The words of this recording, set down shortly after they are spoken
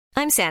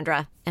I'm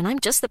Sandra, and I'm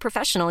just the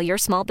professional your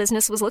small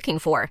business was looking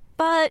for.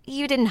 But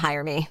you didn't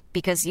hire me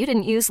because you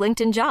didn't use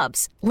LinkedIn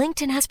Jobs.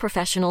 LinkedIn has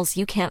professionals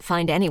you can't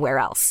find anywhere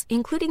else,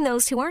 including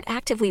those who aren't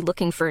actively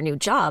looking for a new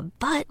job,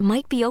 but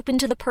might be open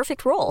to the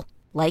perfect role,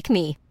 like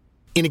me.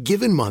 In a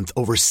given month,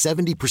 over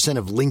 70%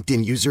 of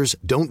LinkedIn users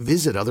don't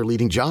visit other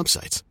leading job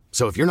sites.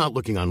 So if you're not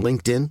looking on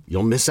LinkedIn,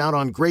 you'll miss out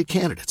on great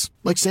candidates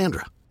like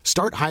Sandra.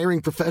 Start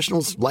hiring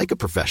professionals like a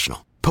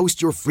professional.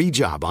 Post your free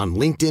job on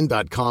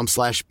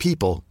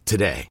linkedin.com/people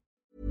today.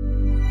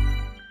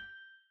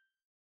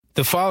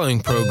 The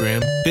following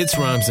program, Bits,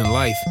 Rhymes, and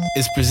Life,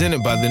 is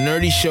presented by the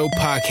Nerdy Show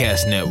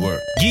Podcast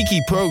Network. Geeky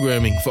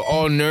programming for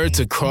all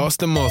nerds across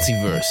the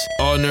multiverse.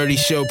 All Nerdy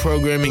Show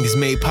programming is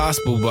made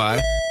possible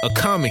by A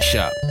Comic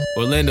Shop,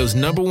 Orlando's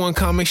 #1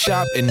 comic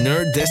shop and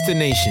nerd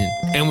destination,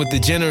 and with the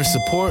generous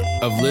support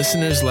of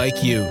listeners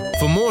like you.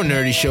 For more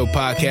Nerdy Show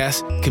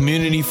podcasts,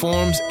 community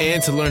forums,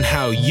 and to learn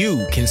how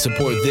you can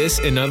support this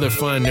and other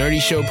fun Nerdy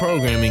Show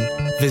programming,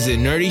 visit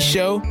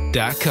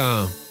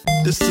nerdyshow.com.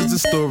 This is the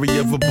story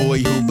of a boy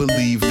who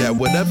believed that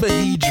whatever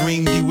he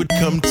dreamed he would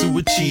come to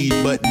achieve,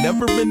 but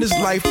never in his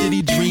life did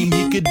he dream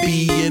he could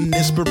be an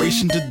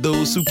inspiration to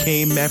those who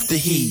came after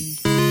he.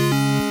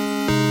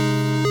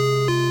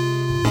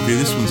 Okay,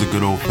 this one's a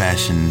good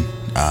old-fashioned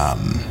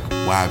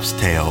wives'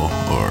 tale,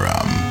 or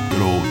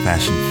good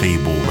old-fashioned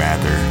fable,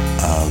 rather,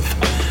 of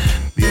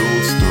the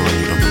old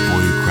story of the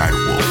boy who cried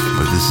wolf,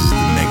 but this is the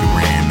Mega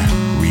Ran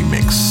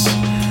remix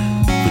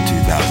for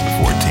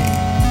 2014.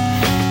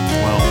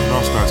 Well, it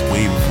all starts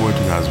way before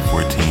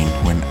 2014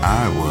 when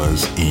I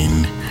was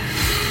in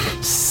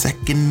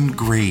 2nd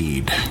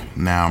grade.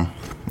 Now,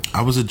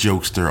 I was a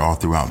jokester all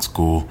throughout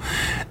school,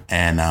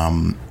 and I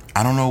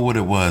don't know what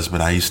it was, but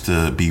I used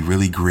to be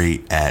really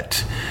great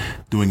at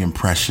doing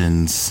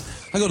impressions.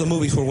 I go to the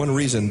movies for one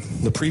reason.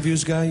 The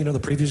previews guy, you know the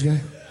previews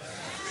guy?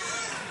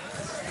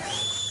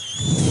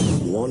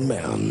 One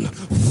man,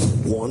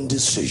 one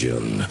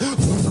decision,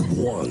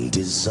 one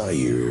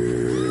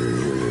desire.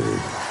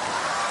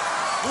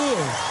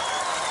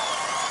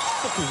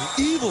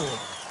 Fucking evil.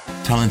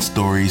 Telling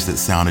stories that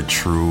sounded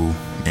true,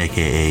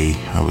 aka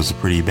I was a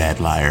pretty bad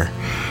liar.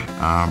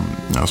 I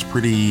was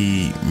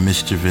pretty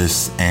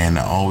mischievous and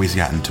I always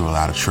got into a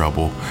lot of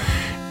trouble.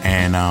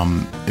 And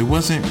it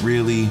wasn't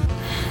really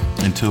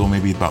until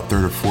maybe about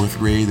 3rd or 4th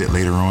grade that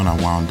later on I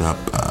wound up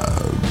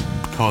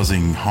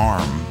causing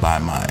harm by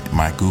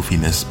my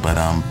goofiness. But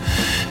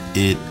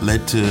it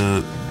led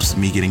to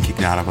me getting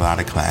kicked out of a lot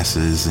of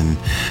classes, and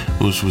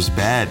which was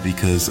bad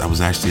because I was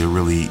actually a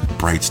really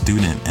bright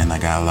student and I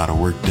got a lot of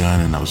work done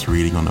and I was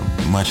reading on a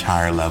much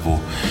higher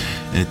level.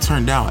 And it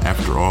turned out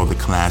after all the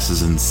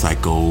classes and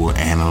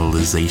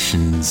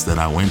psychoanalyzations that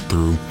I went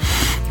through,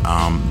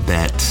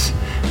 that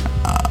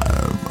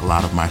a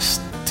lot of my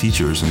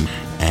teachers and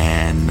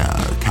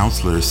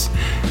counselors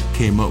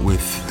came up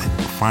with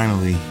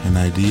finally an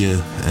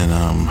idea and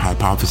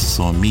hypothesis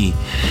on me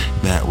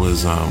that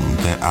was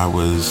that I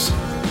was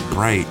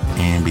bright,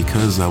 and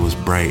because I was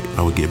bright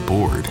I would get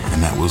bored,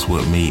 and that was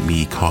what made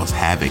me cause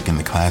havoc in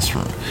the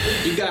classroom.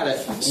 You gotta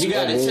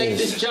take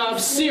this job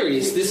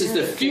serious. This is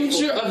the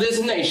future of this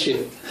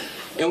nation.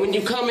 And when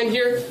you come in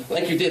here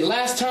like you did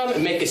last time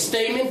and make a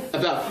statement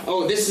about,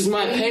 oh, this is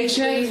my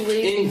paycheck,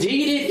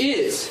 indeed it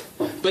is.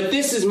 But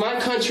this is my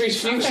country's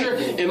future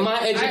and my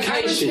education.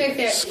 I respect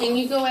that. Can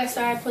you go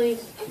outside,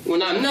 please?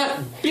 When I'm not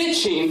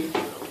bitching,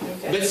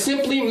 but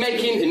simply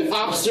making an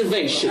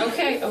observation.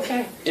 Okay.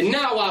 And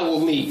now I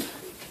will leave.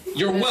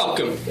 You're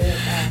welcome.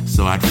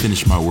 So I'd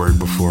finish my work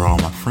before all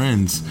my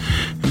friends,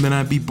 and then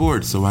I'd be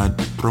bored, so I'd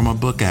throw my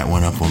book at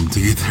one of them to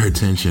get their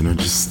attention, or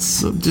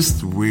just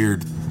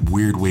weird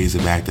ways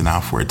of acting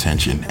out for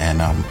attention. And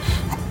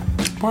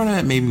part of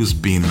that maybe was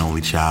being an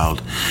only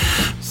child.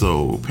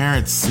 So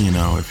parents,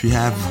 if you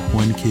have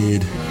one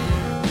kid,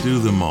 do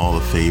them all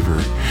a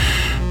favor,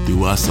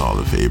 do us all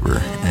a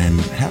favor,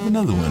 and have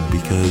another one,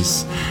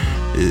 because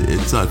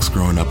it sucks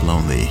growing up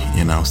lonely,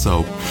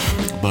 So,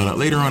 but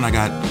later on, I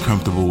got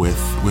comfortable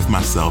with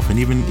myself, and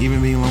even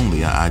being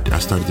lonely, I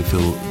started to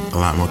feel a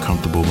lot more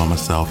comfortable by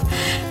myself,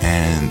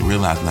 and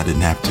realizing I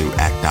didn't have to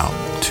act out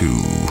to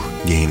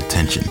gain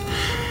attention.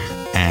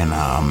 And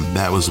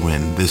that was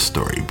when this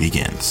story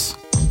begins.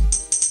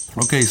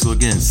 Okay, so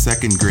again,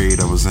 2nd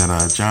grade, I was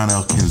at John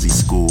L. Kinsey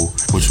School,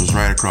 which was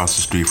right across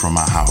the street from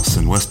my house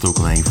in West Oak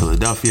Lane,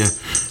 Philadelphia,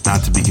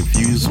 not to be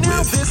confused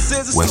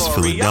with West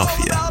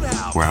Philadelphia,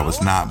 where I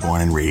was not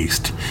born and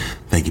raised.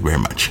 Thank you very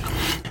much.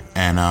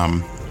 And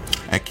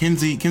at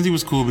Kinsey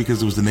was cool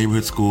because it was the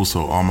neighborhood school,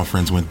 so all my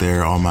friends went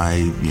there. All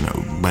my,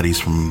 buddies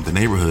from the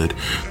neighborhood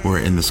were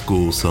in the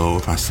school. So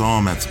if I saw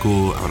them at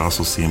school, I would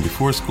also see them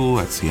before school.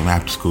 I'd see them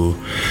after school.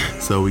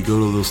 So we go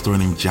to a little store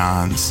named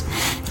John's,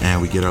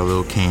 and we get our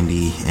little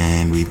candy,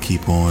 and we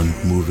keep on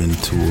moving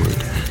toward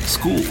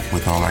school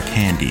with all our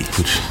candy,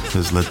 which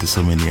has led to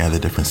so many other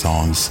different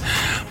songs.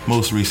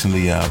 Most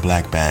recently,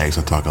 Black Bags.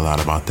 I talk a lot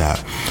about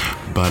that.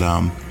 But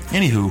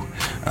anywho,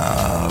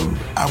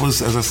 I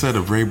was, as I said,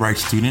 a very bright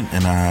student,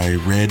 and I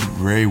read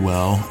very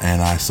well,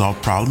 and I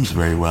solved problems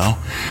very well.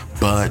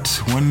 But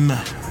when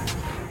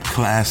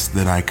class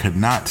that I could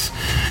not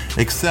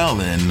excel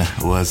in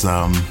was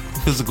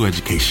physical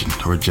education,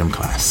 or gym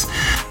class.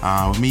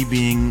 Me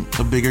being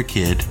a bigger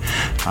kid,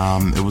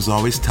 it was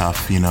always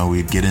tough.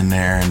 We'd get in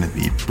there and it'd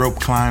be rope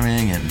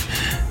climbing and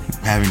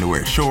having to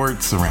wear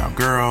shorts around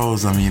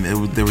girls.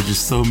 There were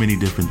just so many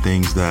different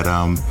things that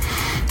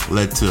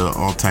led to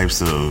all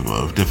types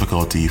of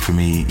difficulty for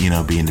me,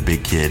 being the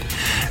big kid.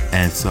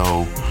 And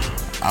so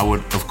I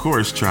would, of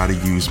course, try to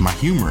use my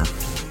humor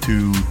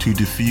to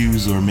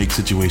diffuse or make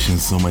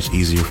situations so much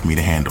easier for me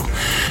to handle.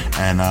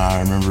 And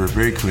I remember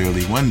very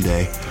clearly one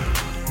day,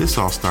 this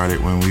all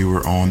started when we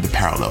were on the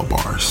parallel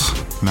bars.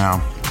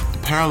 Now, the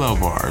parallel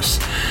bars,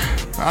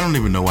 I don't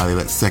even know why they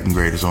let second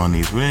graders on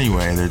these, but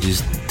anyway, they're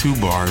just two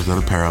bars that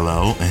are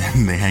parallel,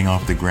 and they hang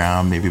off the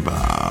ground maybe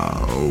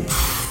about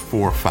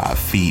 4 or 5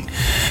 feet,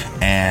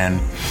 and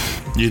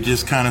you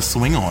just kind of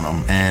swing on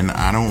them. And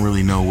I don't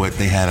really know what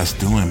they had us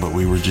doing, but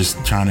we were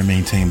just trying to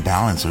maintain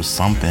balance or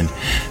something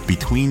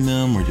between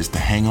them, or just to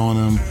hang on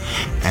them.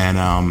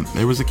 And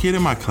there was a kid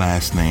in my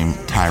class named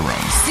Tyrone.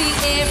 See,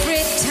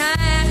 every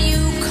time you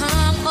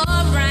come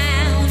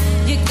around,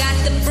 you got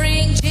to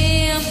bring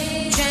Jim,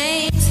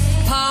 James,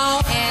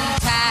 Paul,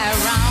 and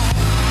Tyrone.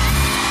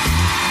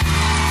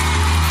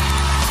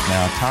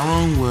 Now,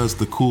 Tyrone was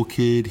the cool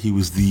kid. He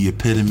was the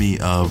epitome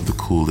of the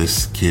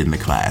coolest kid in the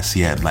class.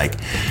 He had like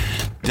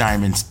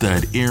diamond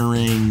stud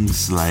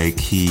earrings, like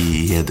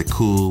he had the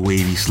cool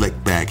wavy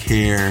slick back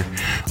hair,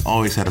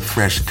 always had a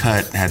fresh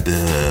cut, had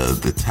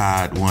the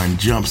Tide One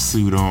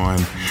jumpsuit on,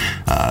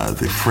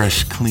 the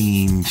fresh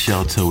clean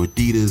shell toe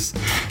Adidas,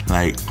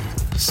 like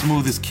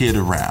smoothest kid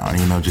around,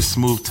 just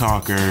smooth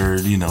talker,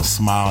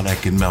 smile that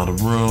could melt a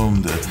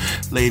room. The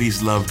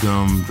ladies loved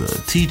him,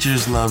 the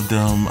teachers loved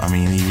him.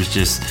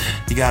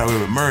 He got away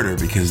with murder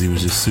because he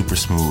was just super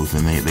smooth,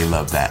 and they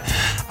loved that.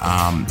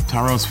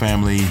 Tyrone's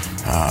family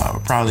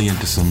probably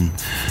into some,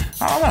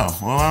 I don't know.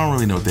 Well, I don't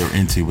really know what they were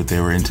into, but they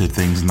were into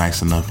things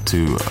nice enough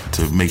to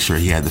make sure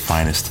he had the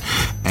finest.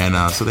 And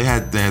so they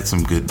had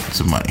some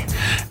money.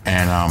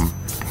 And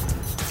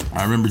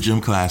I remember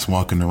gym class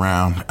walking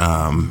around,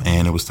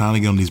 and it was time to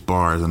get on these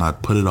bars, and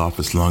I'd put it off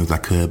as long as I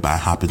could by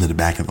hopping to the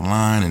back of the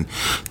line and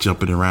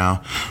jumping around.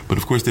 But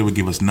of course, they would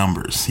give us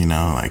numbers,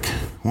 like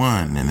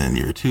 1, and then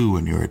you're 2,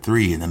 and you're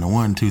 3, and then a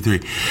 1, 2, 3.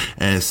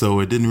 And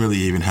so it didn't really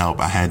even help.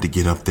 I had to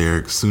get up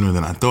there sooner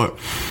than I thought.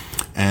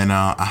 And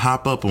I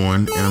hop up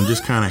on, and I'm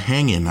just kind of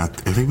hanging. I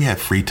think we had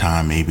free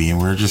time maybe, and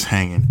we're just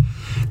hanging.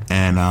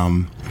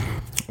 And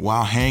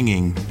while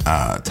hanging,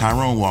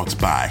 Tyrone walks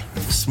by,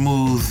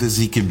 smooth as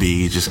he could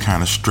be, just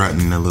kind of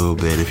strutting a little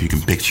bit, if you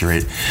can picture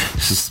it.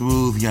 Just a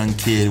smooth young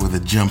kid with a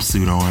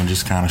jumpsuit on,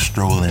 just kind of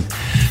strolling.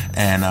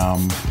 And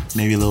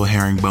maybe a little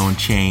herringbone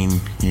chain,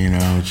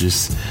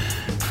 just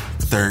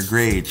 3rd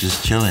grade,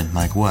 just chilling,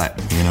 like what,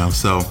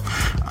 So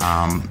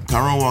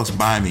Tyrone walks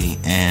by me,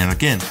 and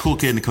again, cool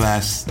kid in the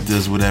class,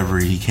 does whatever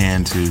he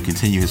can to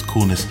continue his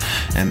coolness,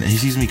 and he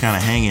sees me kind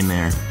of hanging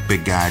there,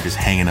 big guy just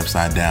hanging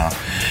upside down,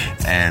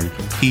 and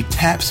he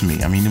taps me.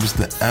 It was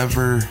the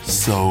ever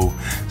so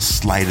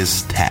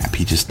slightest tap.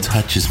 He just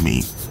touches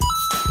me,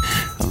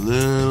 a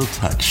little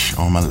touch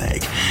on my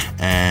leg,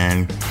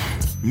 and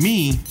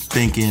me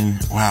thinking,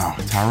 wow,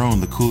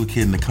 Tyrone, the cool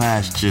kid in the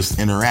class, just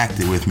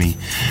interacted with me.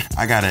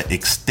 I gotta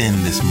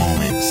extend this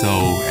moment. So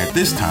at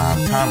this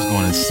time's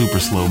going in super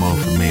slow-mo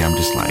for me. I'm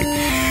just like,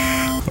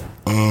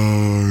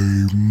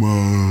 I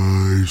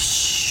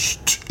must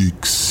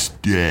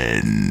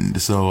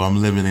extend. So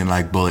I'm living in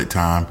like bullet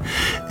time.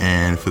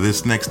 And for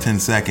this next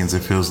 10 seconds, it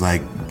feels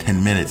like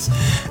 10 minutes.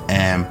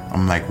 And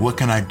I'm like, what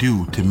can I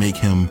do to make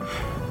him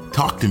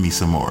talk to me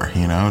some more?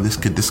 This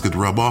could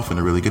rub off in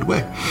a really good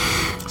way.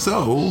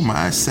 So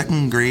my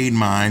 2nd grade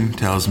mind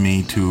tells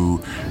me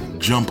to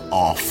jump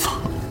off,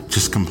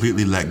 just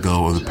completely let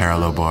go of the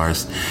parallel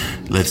bars.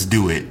 Let's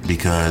do it,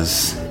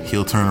 because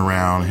he'll turn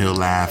around, he'll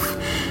laugh,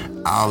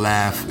 I'll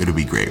laugh, it'll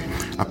be great.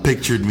 I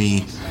pictured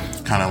me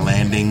kind of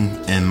landing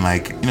in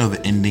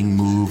the ending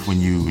move when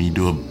you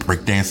do a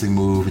breakdancing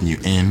move and you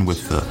end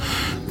with the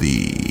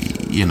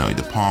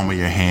palm of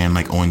your hand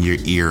like on your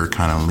ear,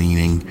 kind of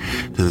leaning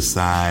to the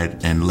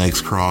side and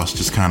legs crossed,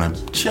 just kind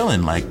of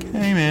chilling, like,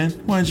 hey man,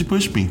 why did you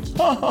push me?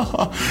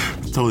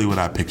 Totally what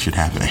I pictured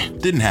happening.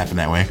 Didn't happen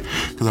that way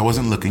because I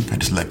wasn't looking. I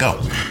just let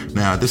go.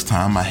 Now at this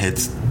time my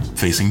head's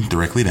facing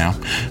directly down,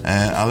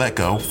 and I let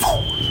go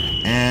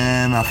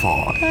and I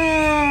fall.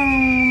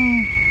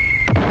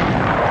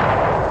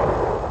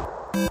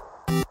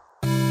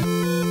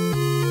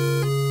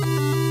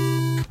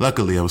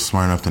 Luckily, I was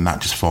smart enough to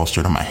not just fall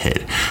straight on my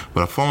head,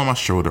 but I fall on my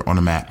shoulder on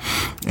the mat,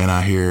 and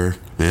I hear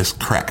this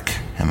crack,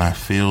 and I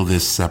feel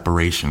this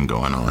separation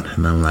going on,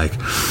 and I'm like,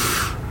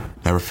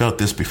 never felt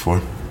this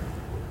before.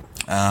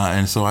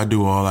 And so I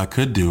do all I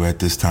could do at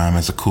this time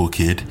as a cool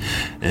kid,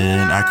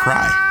 and I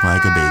cry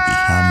like a baby.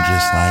 I'm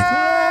just like,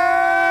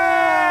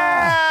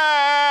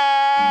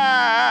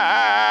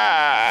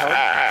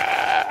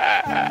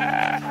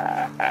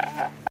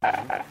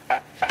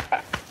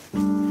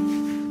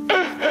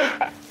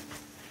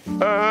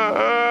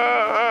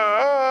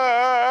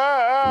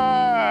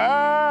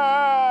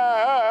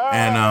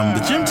 And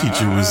the gym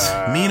teacher was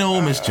mean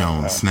old Miss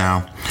Jones.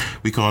 Now,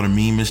 we called her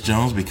Mean Miss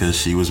Jones because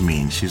she was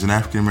mean. She's an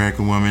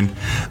African-American woman.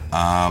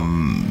 I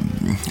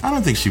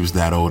don't think she was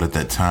that old at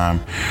that time,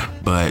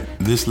 but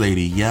this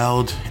lady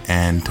yelled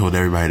and told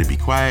everybody to be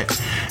quiet,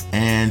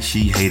 and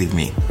she hated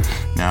me.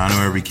 Now, I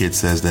know every kid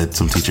says that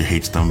some teacher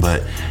hates them,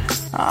 but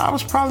I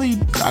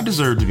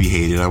deserved to be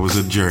hated. I was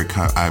a jerk.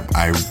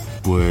 I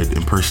would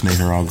impersonate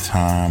her all the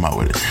time. I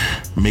would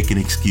make an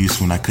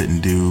excuse when I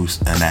couldn't do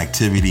an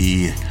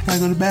activity. Gotta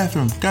go to the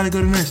bathroom, gotta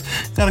go to the nurse,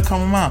 gotta call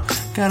my mom,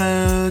 got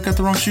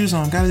the wrong shoes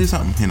on, gotta do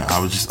something. You know, I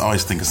was just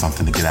always thinking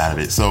something to get out of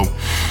it. So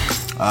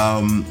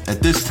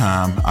at this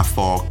time, I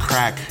fall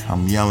crack.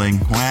 I'm yelling,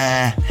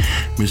 wah.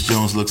 Miss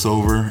Jones looks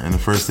over, and the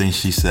first thing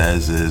she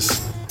says is,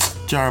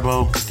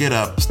 Jarbo, get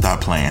up,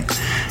 stop playing.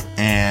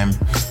 And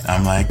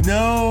I'm like,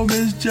 no,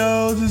 Miss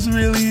Jones, this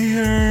really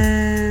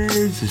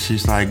hurts. And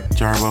she's like,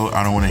 Jarbo,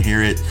 I don't want to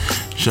hear it.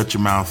 Shut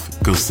your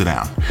mouth, go sit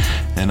down.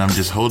 And I'm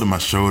just holding my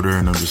shoulder,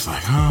 and I'm just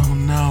like, oh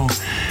no.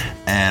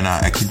 And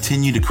I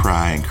continue to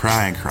cry and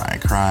cry and cry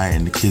and cry,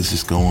 and the kids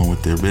just go on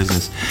with their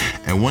business.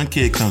 And one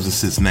kid comes and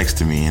sits next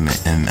to me, and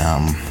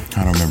I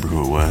don't remember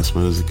who it was,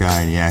 but it was a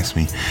guy, and he asked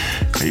me,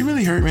 are you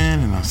really hurt, man?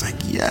 And I was like,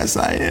 yes,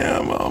 I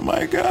am. Oh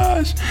my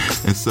gosh.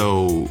 And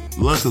so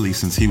luckily,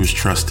 since he was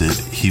trusted,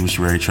 he was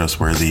very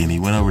trustworthy, and he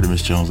went over to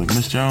Miss Jones, like,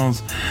 Miss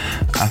Jones,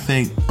 I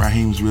think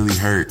Raheem's really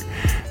hurt.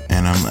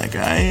 And I'm like,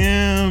 I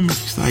am.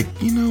 She's like,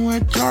 you know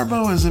what?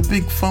 Jarbo is a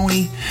big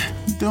phony.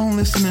 Don't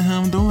listen to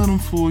him. Don't let him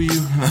fool you.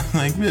 And I'm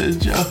like, Miss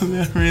Jones,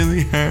 that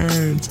really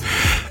hurts.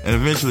 And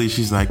eventually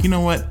she's like, you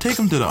know what? Take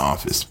him to the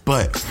office.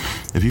 But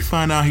if you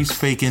find out he's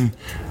faking,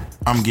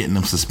 I'm getting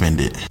him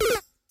suspended.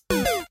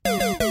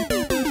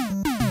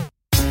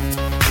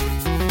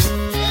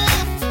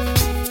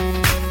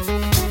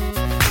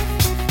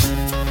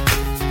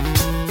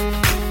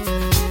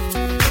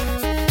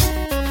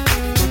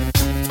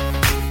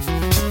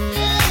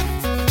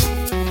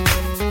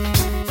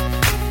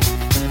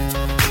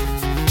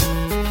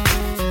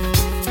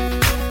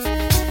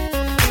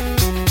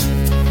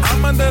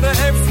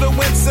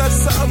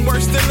 Something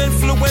worse than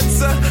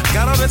influenza.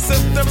 Got all the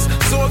symptoms: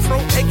 sore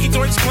throat, achy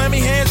joints, clammy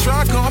hands,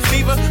 dry cough,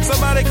 fever.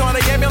 Somebody call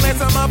the ambulance.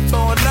 I'm up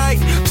all night,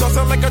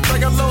 tossing like a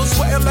dragon, low,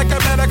 sweating like a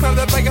man. I climb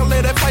the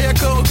regulated fire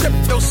code,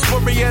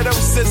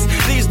 cryptosporiosis.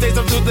 These days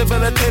I'm too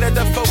debilitated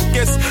to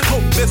focus.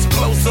 Hope this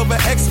blows over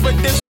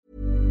expedition.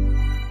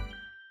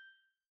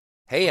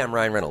 Hey, I'm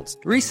Ryan Reynolds.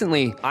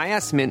 Recently, I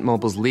asked Mint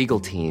Mobile's legal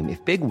team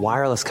if big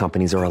wireless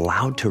companies are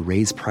allowed to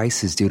raise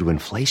prices due to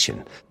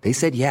inflation. They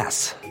said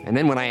yes. And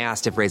then when I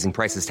asked if raising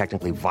prices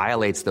technically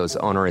violates those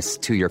onerous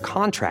 2-year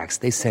contracts,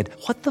 they said,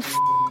 what the f***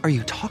 are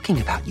you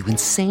talking about, you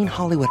insane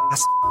Hollywood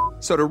ass f-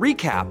 So to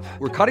recap,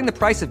 we're cutting the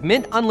price of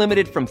Mint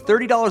Unlimited from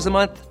 $30 a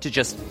month to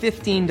just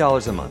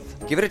 $15 a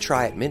month. Give it a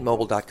try at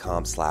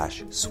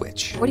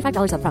mintmobile.com/switch.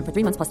 $45 up front for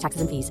 3 months plus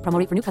taxes and fees. Promo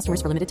rate for new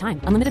customers for limited time.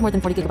 Unlimited more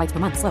than 40 gigabytes per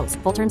month. Slows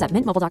full terms at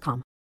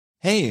mintmobile.com.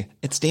 Hey,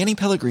 it's Danny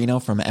Pellegrino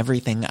from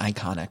Everything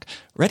Iconic.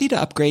 Ready to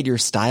upgrade your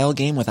style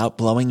game without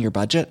blowing your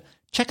budget?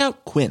 Check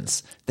out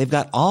Quince. They've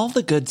got all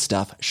the good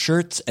stuff,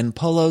 shirts and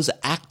polos,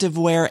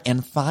 activewear,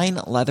 and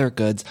fine leather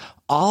goods,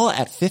 all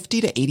at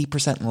 50 to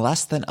 80%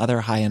 less than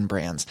other high-end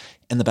brands.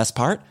 And the best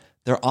part?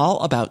 They're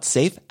all about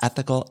safe,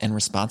 ethical, and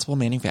responsible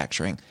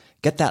manufacturing.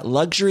 Get that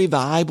luxury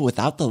vibe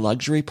without the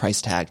luxury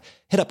price tag.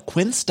 Hit up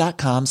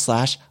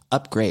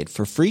quince.com/upgrade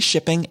for free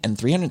shipping and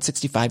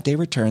 365-day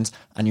returns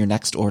on your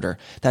next order.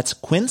 That's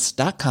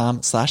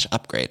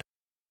quince.com/upgrade.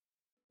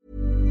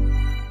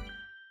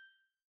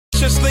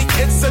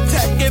 It's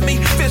attacking me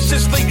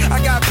viciously.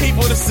 I got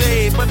people to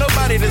save, but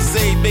nobody to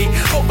save me.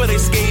 Hoping they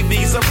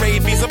scabies or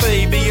rabies or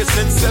baby. It's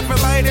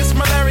encephalitis,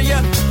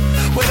 malaria.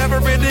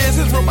 Whatever it is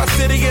from my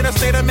city in a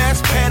state of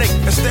mass panic.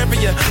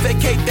 Hysteria,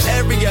 vacate the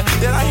area.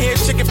 Then I hear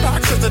chicken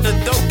pox as an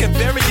adult can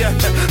bury ya.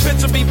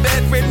 Bitch will be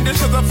bedridden just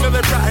cause I'm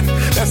feeling rotten.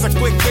 That's a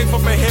quick way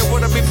from my head,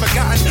 would have been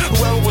forgotten.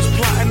 Whoever was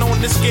plotting on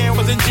this scam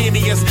was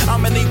ingenious.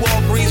 I'm in the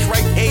Walgreens,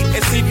 Rite Aid,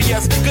 and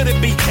CVS. Could it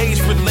be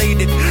age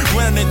related?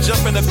 Running and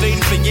jumping and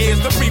fading for years.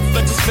 The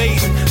reflex is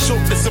fading.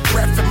 Shortness of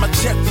breath and my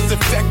chest is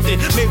infected.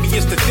 Maybe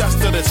it's the dust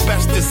or the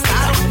asbestos.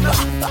 I don't know.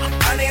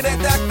 I need a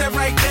doctor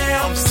right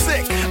now. I'm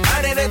sick.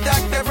 I need a doctor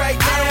right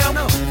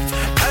now.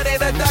 I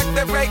need a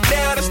doctor right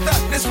now to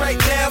stop this right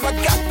now. I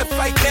got to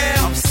fight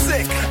now. I'm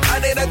sick. I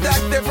need a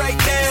doctor right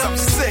now. I'm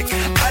sick.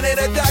 I need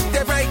a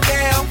doctor right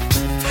now.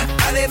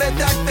 I need a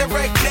doctor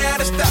right now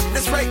to stop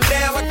this right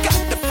now. I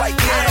got to fight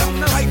now.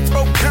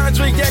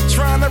 Hypochondriac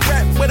trying to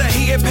rap with a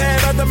heat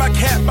pad under my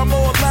cap. I'm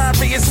online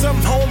reading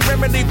some home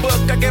remedy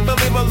book. I can't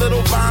believe a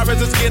little virus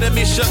is getting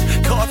me shook.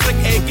 Coughing,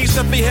 achy,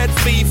 stuffy head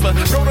fever.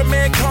 Wrote a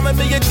man calling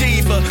me a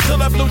diva.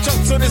 Till I blew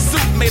chunks on his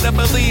suit, made a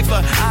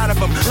believer. Out of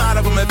them, a lot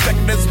of them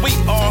infected as we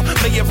are.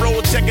 Million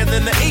roll checking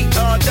in the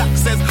ER. Doc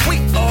says we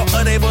are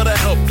unable to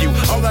help you.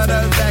 All of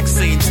the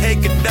vaccines,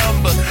 take a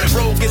number.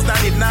 Roll gets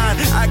 99,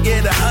 I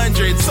get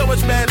 100. So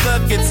much bad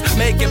luck, it's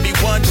making me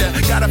wonder.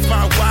 Gotta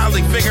find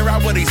Wiley, figure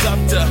out what he's up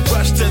to.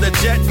 Rush to the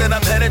jet, then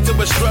I'm headed to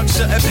a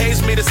structure. It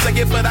pays me to say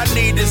it, but I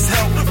need this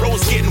help.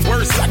 Roll's getting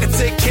worse, I can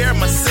take care of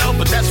myself.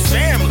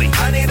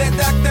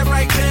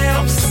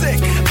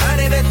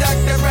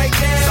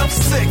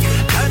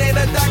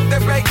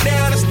 right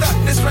now to stop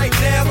this right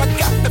now. I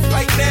got to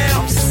fight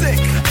now. I'm sick.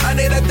 I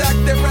need a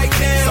doctor right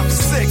now. I'm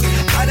sick.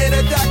 I need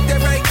a doctor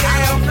right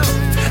now.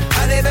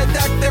 I need a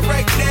doctor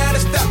right now to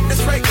stop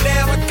this right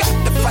now. I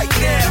got to fight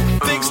now.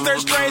 Things turn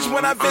strange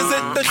when I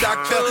visit the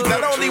doctor.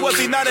 Not only was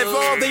he not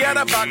involved, he had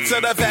a box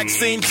of the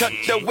vaccine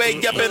tucked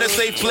away up in a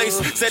safe place.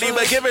 Said he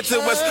would give it to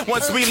us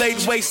once we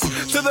laid waste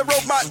to the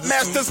robot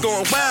masters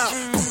going wild.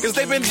 Cause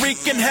they've been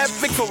wreaking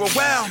havoc for a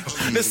while.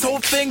 This whole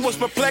thing was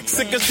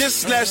perplexing cause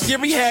just last year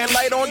he had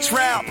light on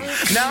trial.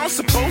 Now I'm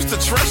supposed to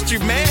trust you,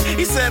 man.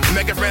 He said,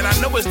 Mega Ran, I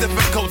know it's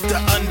difficult to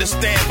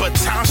understand, but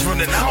time's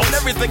running out. On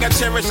everything I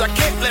cherish, I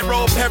can't let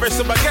roll perish.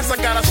 So I guess I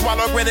gotta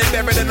swallow grin and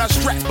bear it, and I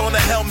strap on a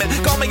helmet.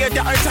 Call me a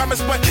guy Thomas,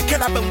 but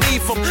can I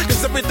believe him?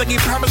 Cause everything he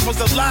promised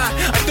was a lie.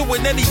 I do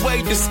it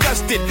anyway,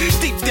 disgusted.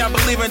 Deep down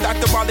believing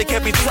Dr. Wally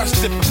can't be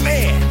trusted. But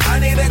man, I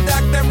need a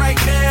doctor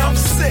right now. I'm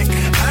sick.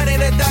 I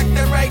need a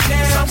doctor right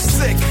now. I'm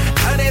sick.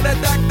 I need a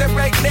doctor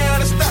right now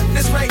to stop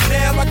this right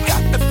now. I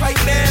got to fight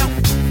now.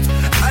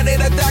 I need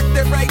a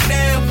doctor right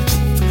now.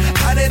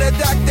 I need a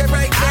doctor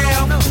right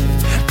now.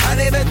 I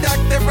need a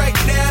doctor right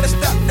now to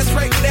stop this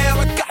right now.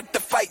 I got to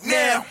fight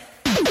now.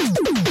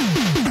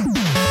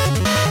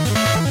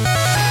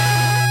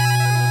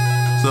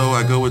 So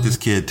I go with this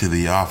kid to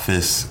the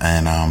office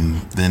and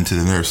then to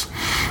the nurse.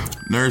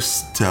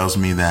 Nurse tells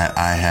me that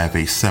I have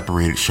a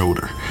separated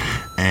shoulder.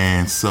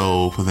 And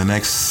so for the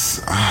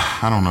next,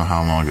 I don't know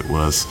how long it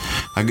was,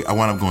 I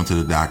wound up going to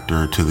the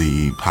doctor, to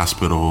the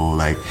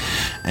hospital,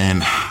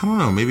 and I don't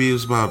know, maybe it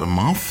was about a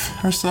month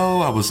or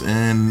so. I was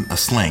in a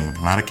sling,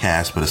 not a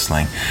cast, but a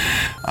sling.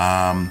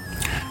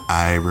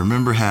 I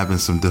remember having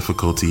some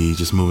difficulty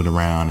just moving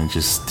around and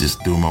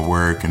just doing my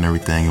work and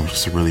everything. It was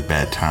just a really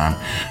bad time.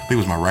 I think it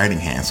was my writing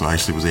hand, so I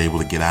actually was able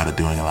to get out of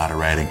doing a lot of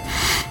writing.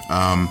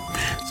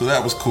 So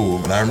that was cool.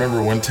 But I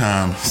remember one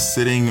time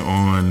sitting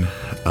on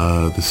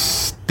the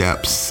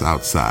steps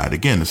outside.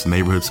 Again, it's a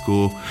neighborhood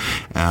school.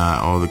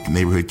 All the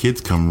neighborhood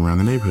kids come around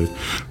the neighborhood.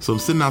 So I'm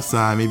sitting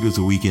outside, maybe it was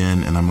a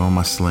weekend, and I'm on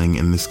my sling,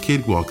 and this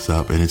kid walks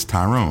up, and it's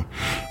Tyrone.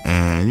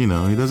 And, he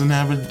doesn't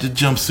have a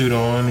jumpsuit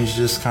on. He's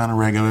just kind of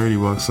regular. He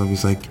walks up,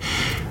 he's like,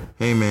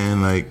 hey,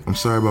 man, I'm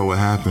sorry about what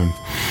happened.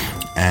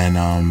 And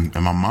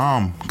my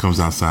mom comes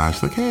outside.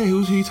 She's like, hey,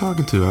 who's he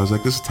talking to? I was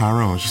like, this is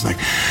Tyrone. She's like,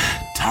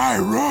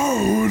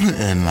 Tyrone,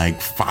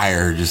 and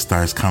fire just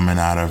starts coming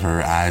out of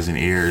her eyes and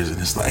ears, and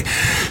it's like,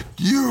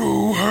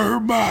 you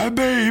hurt my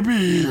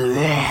baby.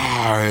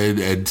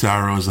 And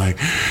Tyrone's like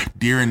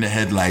deer in the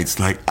headlights,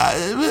 and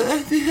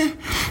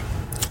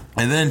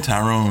then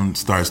Tyrone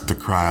starts to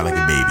cry like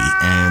a baby,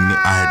 and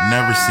I had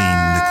never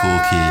seen the cool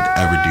kid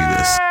ever do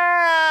this.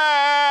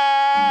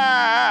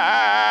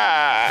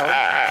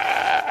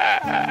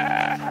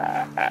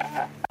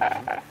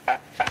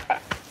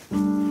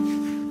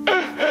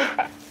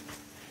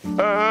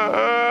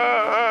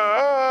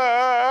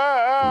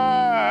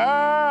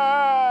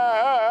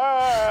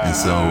 And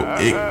so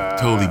it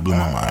totally blew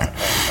my mind.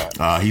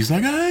 He's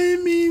like, I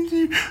didn't mean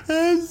to.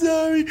 I'm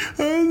sorry.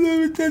 I'll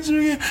never touch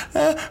you again.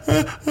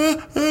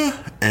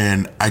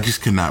 And I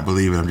just could not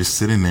believe it. I'm just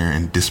sitting there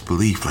in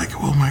disbelief,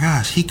 oh my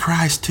gosh, he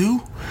cries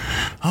too?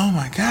 Oh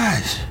my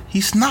gosh, he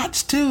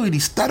snots too, and he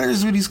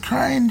stutters when he's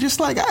crying just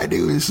like I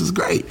do. This is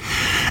great.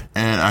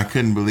 And I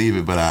couldn't believe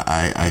it, but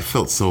I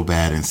felt so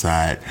bad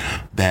inside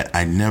that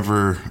I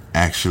never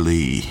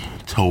actually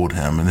told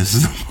him. And this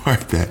is the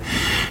part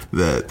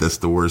that's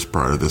the worst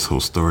part of this whole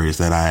story, is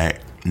that I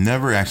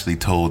never actually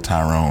told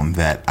Tyrone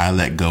that I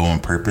let go on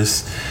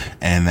purpose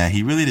and that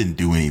he really didn't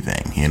do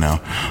anything,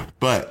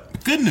 But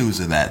good news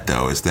of that,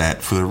 though, is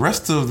that for the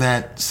rest of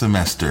that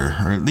semester,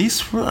 or at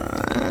least for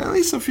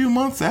a few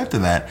months after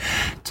that,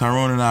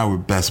 Tyrone and I were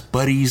best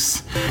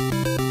buddies.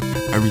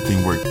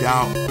 Everything worked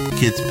out.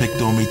 Kids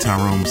picked on me.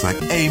 Tyrone was like,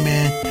 hey,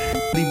 man,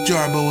 leave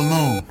Jarbo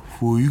alone.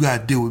 Well, you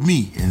got to deal with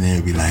me. And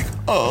they'd be like,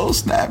 oh,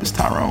 snap, it's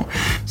Tyrone.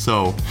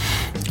 So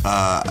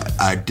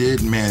I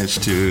did manage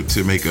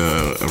to make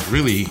a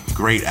really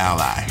great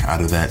ally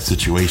out of that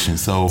situation.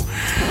 So,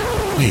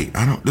 wait,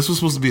 this was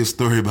supposed to be a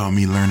story about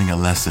me learning a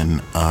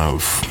lesson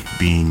of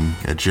being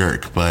a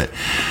jerk. But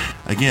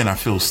again, I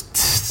feel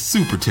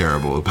super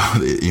terrible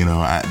about it.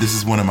 This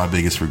is one of my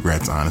biggest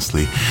regrets,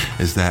 honestly,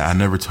 is that I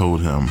never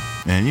told him.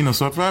 And,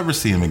 so if I ever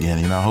see him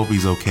again, I hope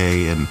he's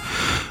okay and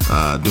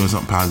doing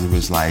something positive in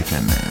his life.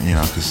 And,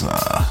 because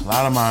a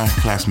lot of my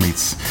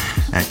classmates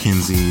at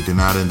Kinsey did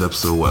not end up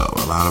so well.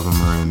 A lot of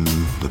them are in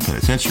the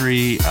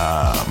penitentiary.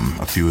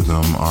 A few of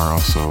them are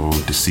also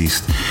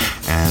deceased.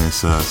 And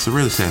it's a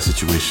really sad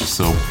situation.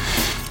 So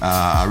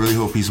I really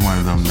hope he's one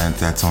of them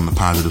that's on the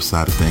positive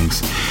side of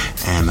things.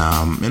 And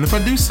if I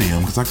do see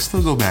him, because I can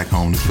still go back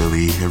home to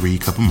Philly every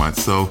couple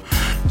months. So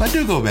if I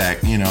do go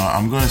back,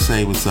 I'm going to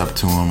say what's up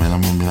to him. And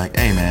I'm going to be like,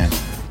 hey, man,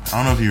 I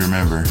don't know if you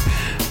remember,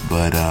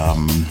 but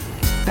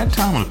that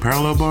time with the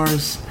parallel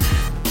bars,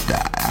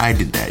 I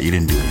did that. You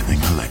didn't do anything.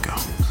 I let go.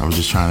 I was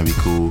just trying to be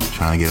cool,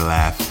 trying to get a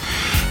laugh,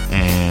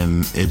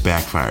 and it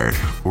backfired.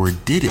 Or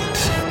did it?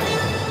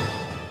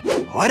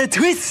 What a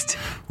twist!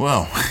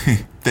 Well,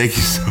 thank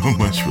you so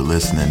much for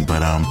listening.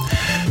 But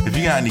if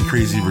you got any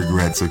crazy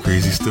regrets or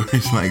crazy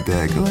stories like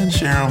that, go ahead and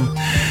share them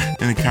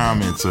in the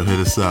comments or hit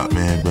us up,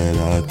 man.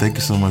 But thank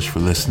you so much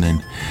for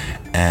listening.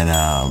 And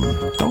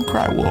don't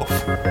cry wolf.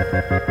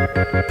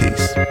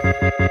 Peace. We're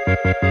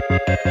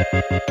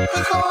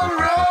going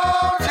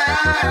round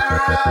and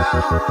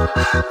round,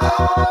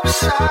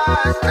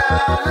 upside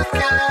down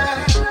again.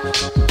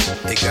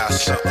 It got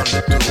something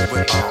to do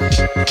with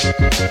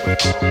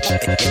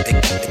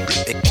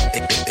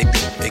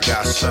it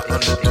got something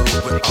to do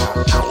with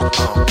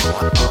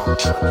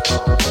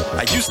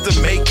I used to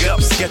make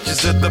up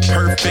sketches of the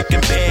perfect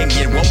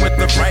companion, one with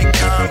the right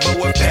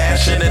combo of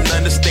passion and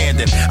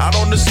understanding. Out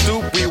on the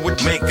stoop, we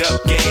would make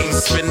up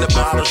games, spin the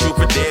bottle, shoot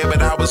for dead,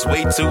 but I was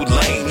way too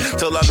lame.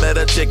 Till I met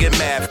a chick in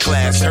math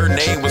class, her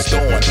name was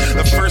Dawn.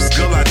 The first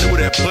girl I knew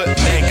that put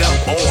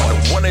makeup on.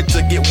 Wanted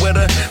to get with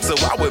her, so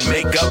I would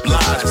make up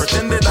lines,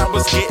 pretending I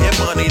was getting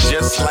money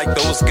just like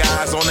those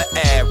guys on the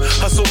ab.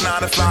 Hustle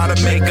 9 to 5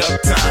 to make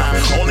up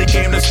time. Only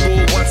came to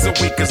school once a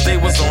week cause they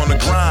was on the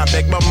grind.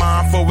 Begged my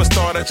mom for a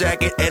starter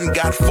jacket and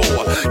got 4,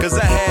 cause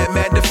I had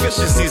mad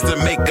deficiencies to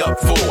make up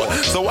for.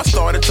 So I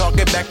started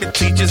talking back to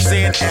teachers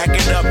saying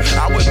acting up.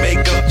 I would make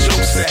up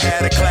jokes and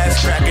had a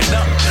class cracking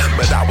up.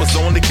 But I was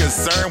only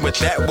concerned with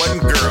that one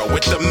girl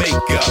with the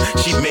makeup.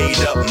 She made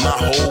up my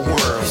whole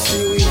world.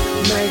 See, we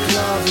make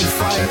love and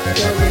fight,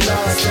 then we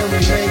lost, then we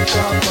make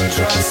up,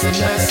 undress and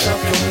mess up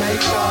your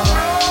makeup.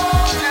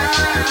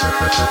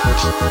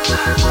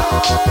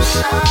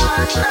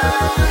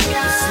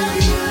 See,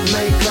 we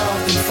make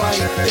love and fight,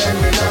 then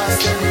we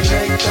lost, then we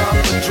make up,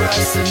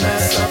 undress and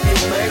mess up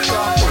your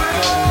makeup.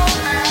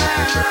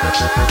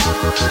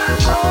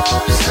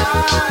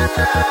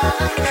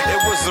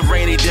 It was a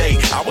rainy day.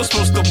 I was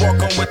supposed to walk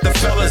home with the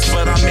fellas,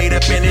 but I made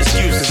up an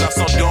excuse cause I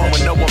saw Dawn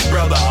with no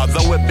umbrella.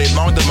 Although it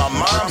belonged to my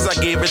mom's, I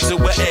gave it to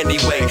her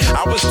anyway.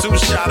 I was too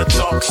shy to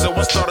talk, so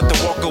I started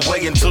to walk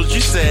away until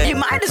she said, you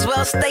might as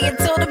well stay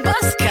until the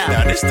bus comes.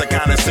 Now this the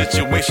kind of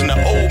situation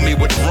the old me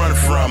would run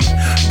from.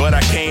 But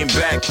I came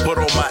back, put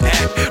on my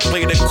act,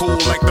 played it cool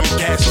like them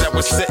cats that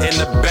was sitting in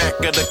the back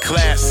of the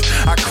class.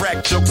 I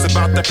cracked jokes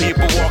about the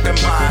people walking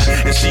by,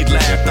 and she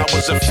laughed. I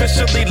was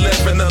officially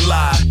living a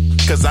lie.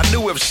 Cause I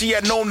knew if she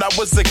had known I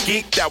was a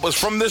geek that was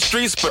from the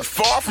streets, but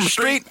far from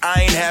street,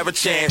 I ain't have a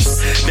chance.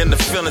 Then the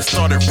feeling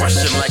started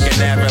rushing like an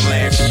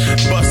avalanche.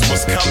 Bus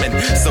was coming,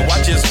 so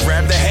I just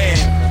grabbed a hand,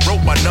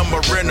 wrote my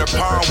number in her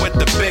palm with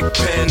the big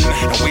pen,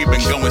 and we've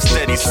been going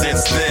steady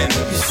since then.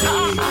 You see,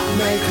 we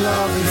make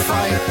love and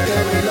fight,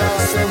 then we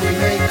lost, then we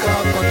make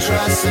up,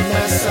 undress and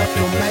mess up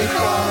your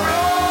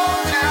makeup.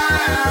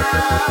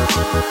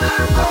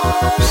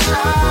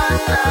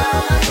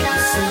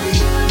 See, we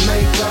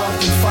make love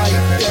and fight,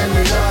 then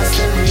we lost,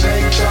 then we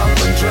make up,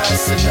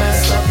 undress and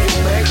mess up your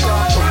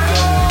makeup.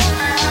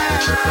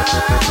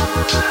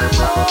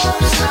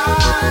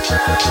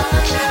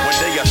 One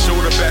day I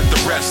showed up at the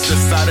rest,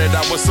 decided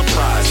I would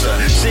surprise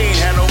her. She ain't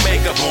had no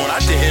makeup on, I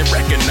didn't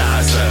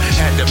recognize her.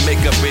 Had to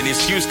make up an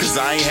excuse cause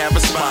I ain't have a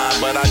spine.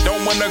 But I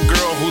don't want a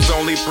girl who's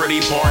only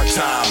pretty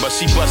part-time. But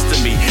she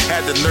busted me,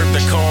 had the nerve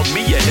to call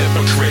me a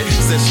hypocrite.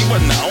 Said she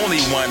wasn't the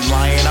only one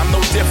lying, I'm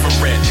no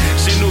different.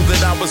 She knew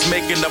that I was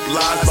making up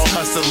lies about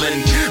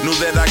hustling. Knew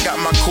that I got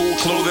my cool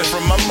clothing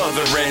from my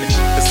mother. And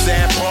the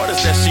sad part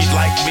is that she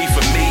liked me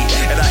for me,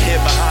 and I hid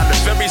behind the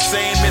very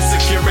same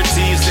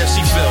insecurities that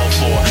she fell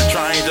for,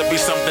 trying to be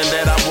something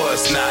that I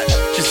was not.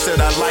 She said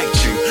I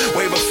liked you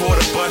way before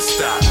the bus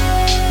stop.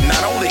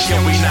 Not only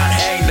can we not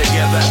hang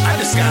together, I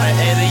just got an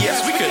end,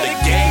 yes, we could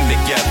have gained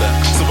together.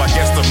 So I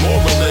guess the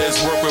moral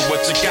is work with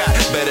what you got.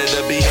 Better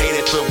to be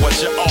hated for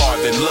what you are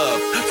than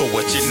love for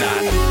what you're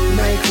not.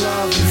 Make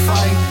love and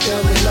fight,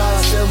 then we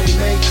lost, then we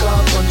make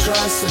up,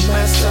 undress and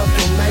mess up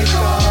your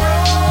makeup.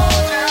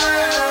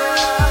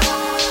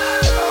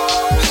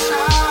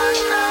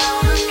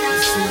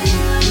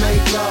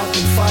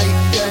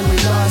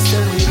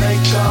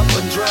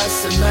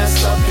 Undress and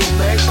mess up your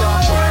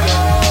makeup.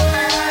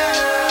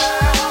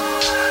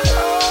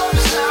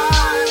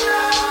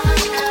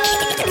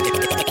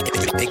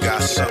 It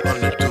got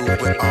something to do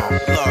with love,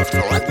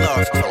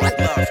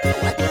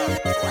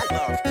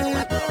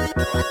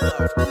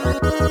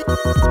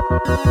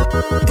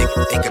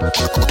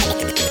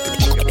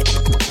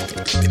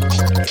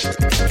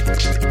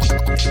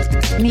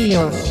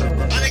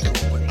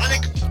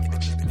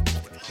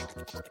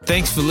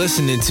 Thanks for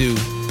listening to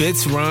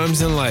Bits,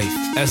 Rhymes, and Life.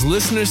 As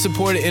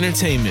listener-supported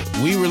entertainment,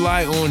 we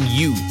rely on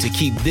you to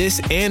keep this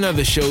and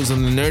other shows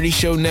on the Nerdy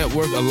Show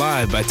Network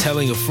alive by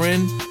telling a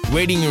friend,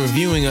 rating and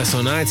reviewing us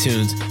on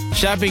iTunes,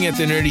 shopping at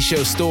the Nerdy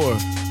Show store,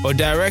 or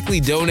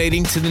directly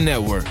donating to the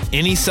network.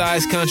 Any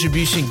size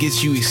contribution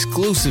gets you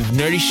exclusive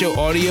Nerdy Show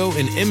audio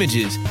and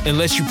images and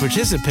lets you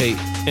participate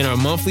in our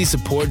monthly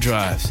support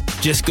drives.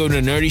 Just go to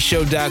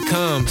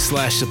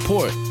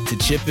nerdyshow.com/support to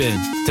chip in.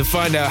 To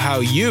find out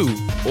how you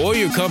or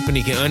your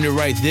company can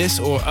underwrite this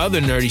or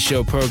other Nerdy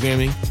Show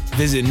programming,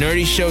 Visit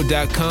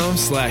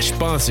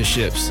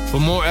nerdyshow.com/sponsorships for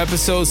more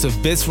episodes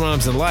of Bits,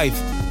 Rhymes, and Life,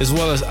 as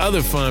well as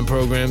other fine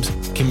programs,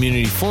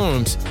 community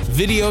forums,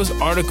 videos,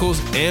 articles,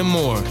 and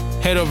more.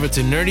 Head over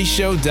to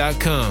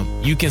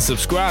nerdyshow.com. You can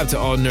subscribe to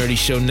All Nerdy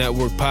Show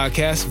Network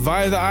podcasts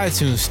via the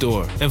iTunes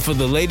Store. And for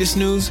the latest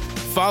news,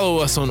 follow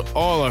us on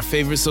all our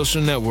favorite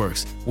social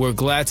networks. We're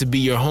glad to be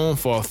your home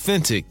for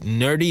authentic,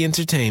 nerdy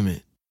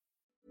entertainment.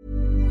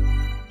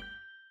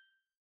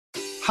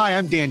 Hi,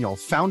 I'm Daniel,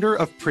 founder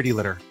of Pretty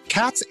Litter.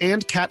 Cats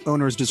and cat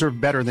owners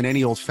deserve better than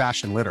any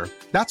old-fashioned litter.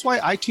 That's why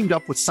I teamed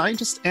up with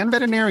scientists and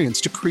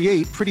veterinarians to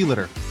create Pretty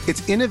Litter.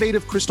 Its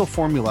innovative crystal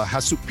formula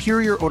has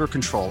superior odor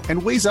control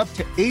and weighs up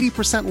to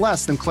 80%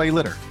 less than clay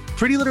litter.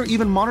 Pretty Litter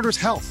even monitors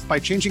health by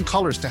changing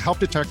colors to help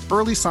detect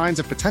early signs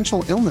of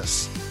potential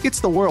illness.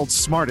 It's the world's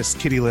smartest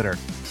kitty litter.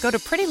 Go to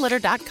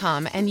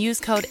prettylitter.com and use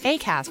code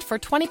ACAST for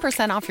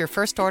 20% off your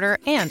first order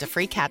and a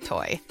free cat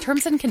toy.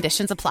 Terms and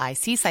conditions apply.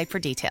 See site for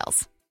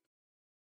details.